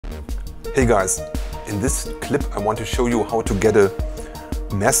Hey guys, in this clip I want to show you how to get a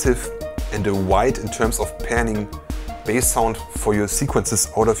massive and a wide in terms of panning bass sound for your sequences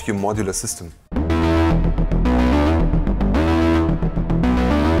out of your modular system.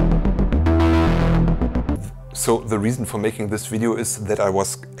 So the reason for making this video is that I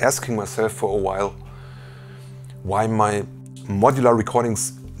was asking myself for a while why my modular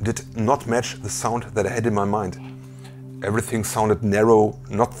recordings did not match the sound that I had in my mind. Everything sounded narrow,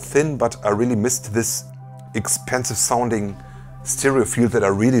 not thin, but I really missed this expensive sounding stereo field that I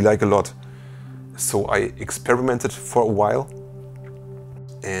really like a lot. So I experimented for a while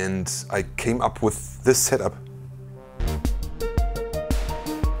and I came up with this setup.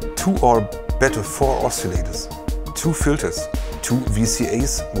 2 or better 4 oscillators, 2 filters, 2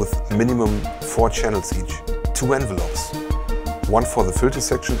 VCAs with minimum 4 channels each, 2 envelopes, 1 for the filter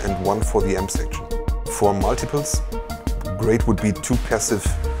section and 1 for the amp section. For multiples, great would be 2 passive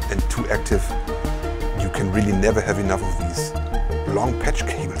and 2 active. You can really never have enough of these. Long patch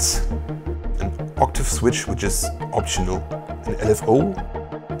cables, an octave switch which is optional, an LFO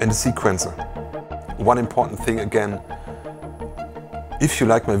and a sequencer. One important thing again, if you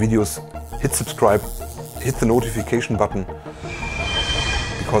like my videos, hit subscribe, hit the notification button,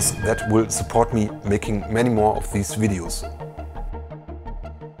 because that will support me making many more of these videos.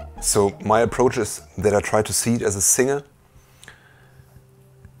 So my approach is that I try to see it as a singer,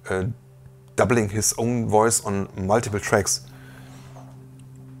 doubling his own voice on multiple tracks.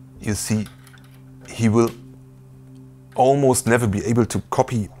 You see, he will almost never be able to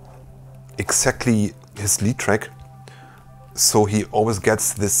copy exactly his lead track, so he always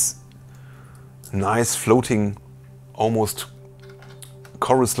gets this nice floating, almost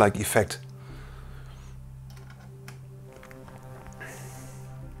chorus-like effect.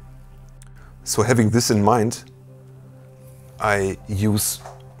 So having this in mind, I use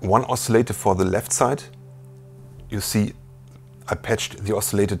 1 oscillator for the left side. You see, I patched the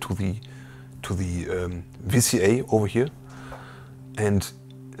oscillator to the VCA over here, and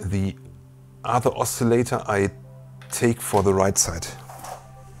the other oscillator I take for the right side.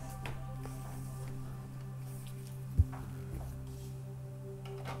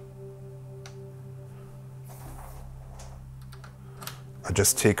 I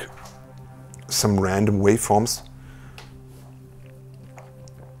just take some random waveforms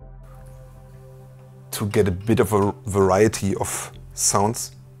to get a bit of a variety of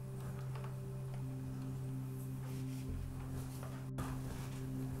sounds.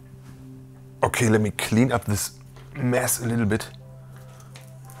 Okay, let me clean up this mess a little bit.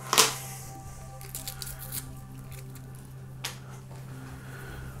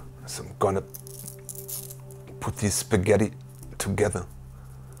 So I'm gonna put these spaghetti together.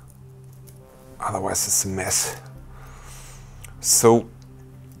 Otherwise it's a mess. So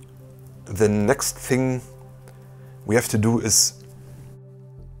the next thing we have to do is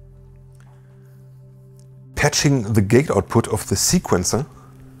patching the gate output of the sequencer,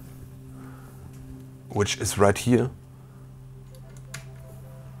 which is right here,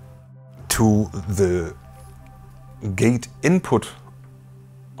 to the gate input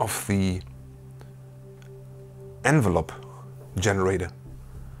of the envelope generator.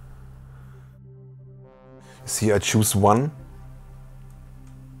 See, I choose 1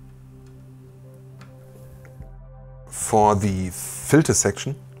 for the filter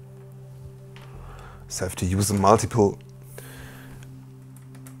section, so I have to use a multiple,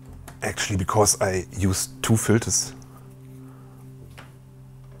 actually because I use 2 filters.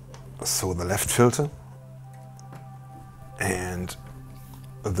 So the left filter and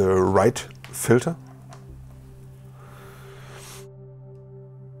the right filter.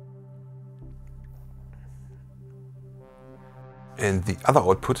 And the other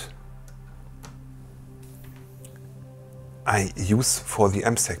output I use for the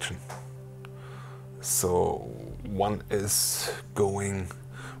amp section. So 1 is going,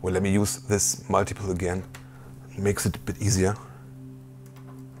 well, let me use this multiple again, it makes it a bit easier.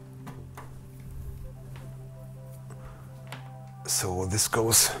 So this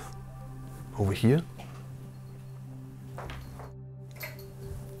goes over here.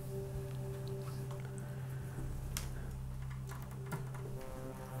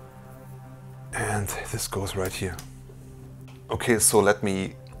 And this goes right here. Okay, so let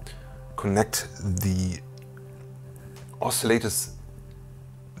me connect the oscillators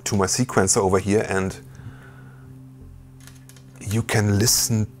to my sequencer over here, and you can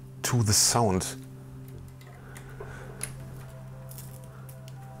listen to the sound.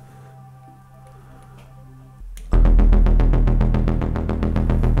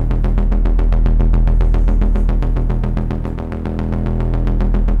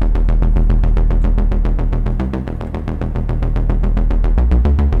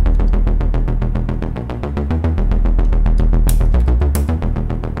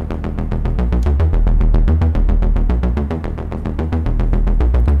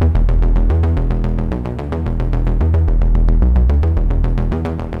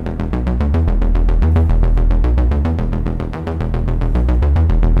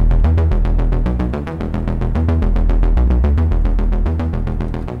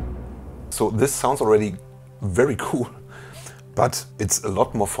 So this sounds already very cool, but it's a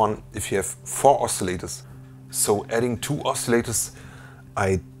lot more fun if you have 4 oscillators. So adding 2 oscillators,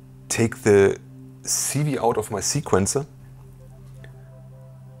 I take the CV out of my sequencer,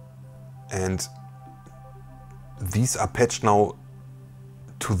 and these are patched now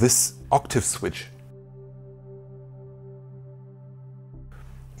to this octave switch,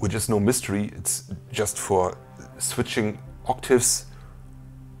 which is no mystery. It's just for switching octaves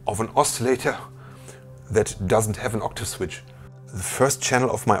of an oscillator that doesn't have an octave switch. The first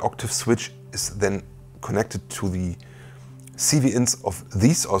channel of my octave switch is then connected to the CV-ins of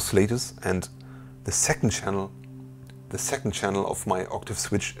these oscillators, and the second channel of my octave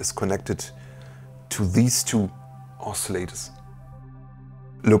switch is connected to these 2 oscillators.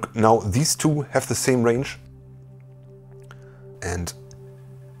 Look, now these 2 have the same range, and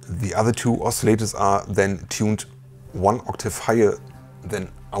the other 2 oscillators are then tuned 1 octave higher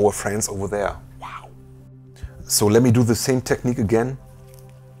than our friends over there. Wow! So let me do the same technique again,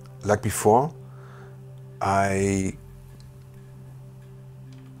 like before. I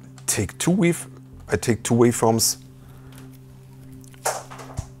take two waveforms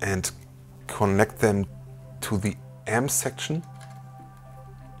and connect them to the amp section.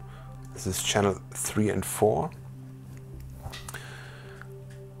 This is channel 3 and 4.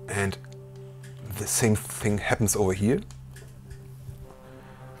 And the same thing happens over here.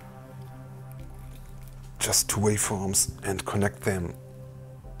 Just 2 waveforms and connect them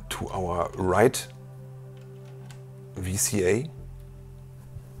to our right VCA.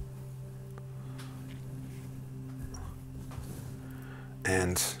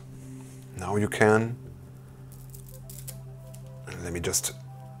 And now you can, let me just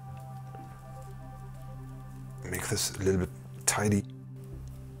make this a little bit tidy.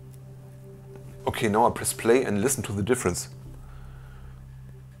 Okay, now I press play and listen to the difference.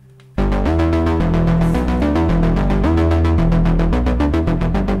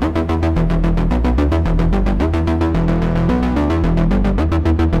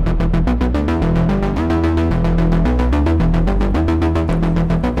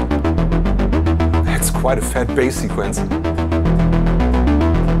 Quite a fat bass sequence. I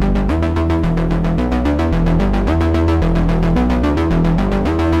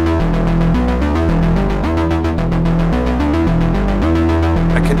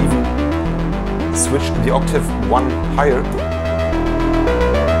can even switch the octave 1 higher.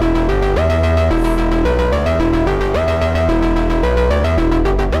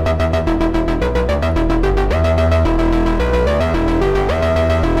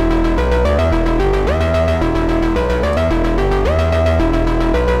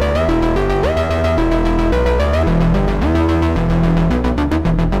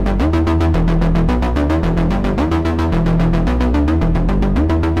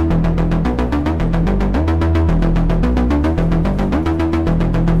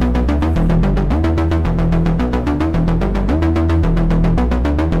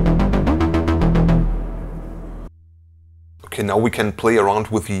 Okay, now we can play around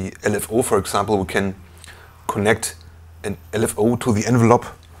with the LFO, for example. We can connect an LFO to the envelope,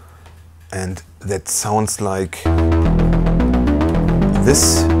 and that sounds like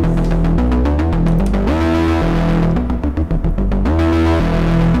this.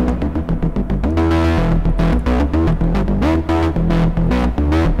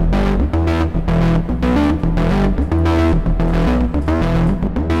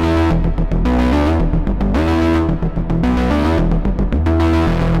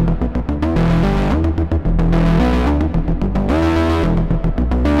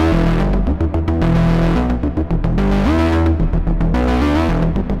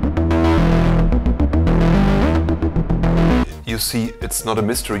 You see, it's not a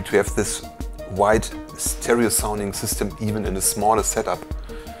mystery to have this wide stereo sounding system even in a smaller setup.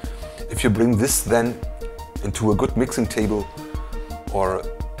 If you bring this then into a good mixing table or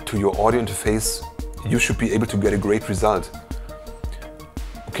to your audio interface, you should be able to get a great result.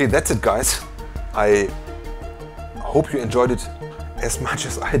 Okay, that's it guys. I hope you enjoyed it as much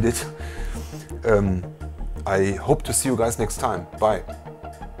as I did. I hope to see you guys next time. Bye.